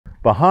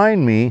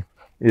Behind me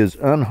is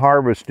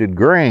unharvested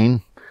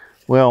grain.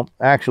 Well,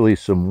 actually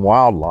some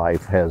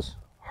wildlife has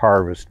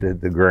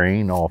harvested the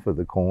grain off of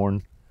the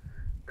corn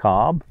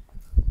cob,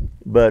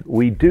 but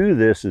we do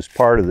this as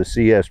part of the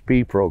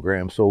CSP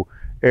program. So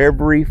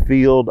every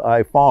field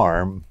I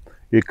farm,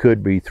 it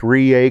could be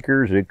 3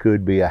 acres, it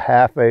could be a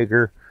 ½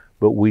 acre,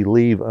 but we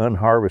leave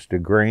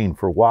unharvested grain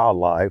for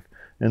wildlife,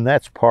 and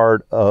that's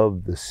part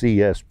of the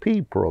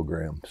CSP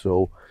program.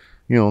 So,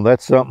 you know,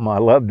 that's something I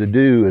love to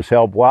do, is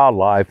help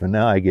wildlife, and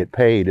now I get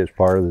paid as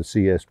part of the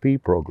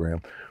CSP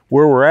program.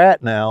 Where we're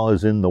at now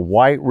is in the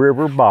White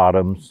River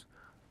bottoms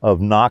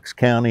of Knox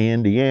County,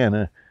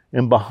 Indiana,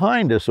 and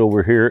behind us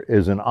over here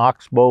is an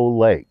oxbow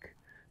lake.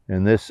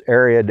 And this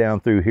area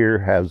down through here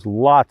has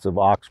lots of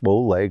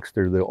oxbow lakes.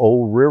 They're the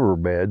old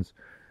riverbeds.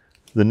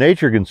 The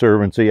Nature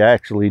Conservancy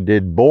actually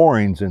did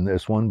borings in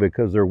this one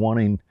because they're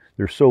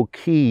so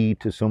key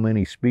to so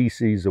many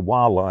species of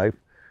wildlife,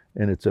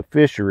 and it's a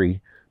fishery.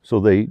 So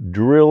they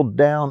drilled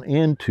down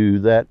into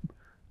that,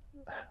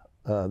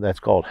 that's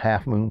called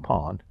Half Moon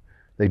Pond.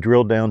 They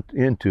drilled down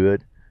into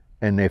it,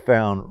 and they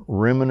found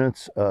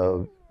remnants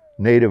of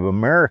Native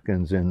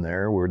Americans in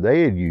there where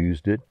they had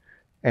used it,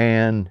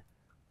 and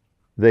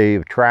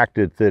they've tracked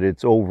it that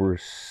it's over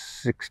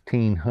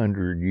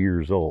 1,600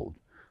 years old.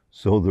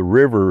 So the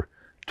river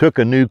took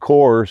a new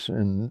course,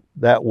 and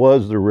that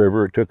was the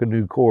river. It took a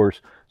new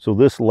course. So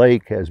this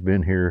lake has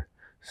been here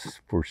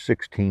for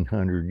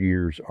 1,600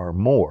 years or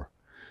more.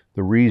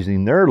 The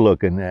reason they're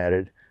looking at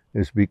it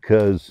is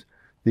because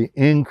the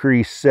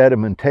increased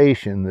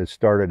sedimentation that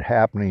started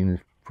happening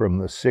from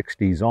the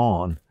 60s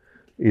on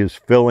is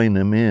filling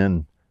them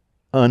in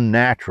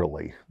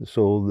unnaturally.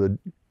 So the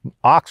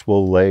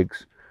oxbow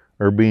lakes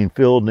are being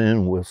filled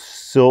in with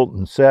silt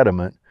and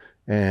sediment,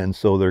 and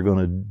so they're going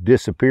to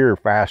disappear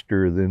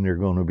faster than they're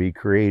going to be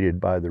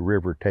created by the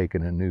river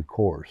taking a new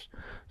course.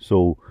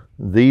 So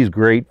these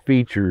great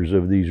features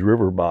of these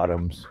river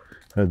bottoms,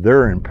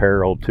 they're in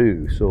peril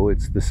too. So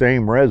it's the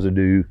same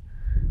residue,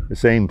 the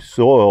same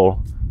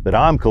soil that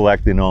I'm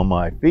collecting on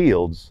my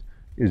fields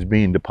is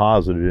being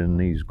deposited in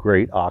these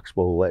great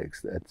oxbow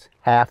lakes. That's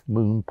Half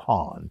Moon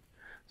Pond.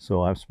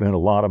 So I've spent a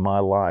lot of my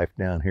life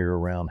down here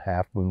around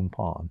Half Moon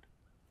Pond.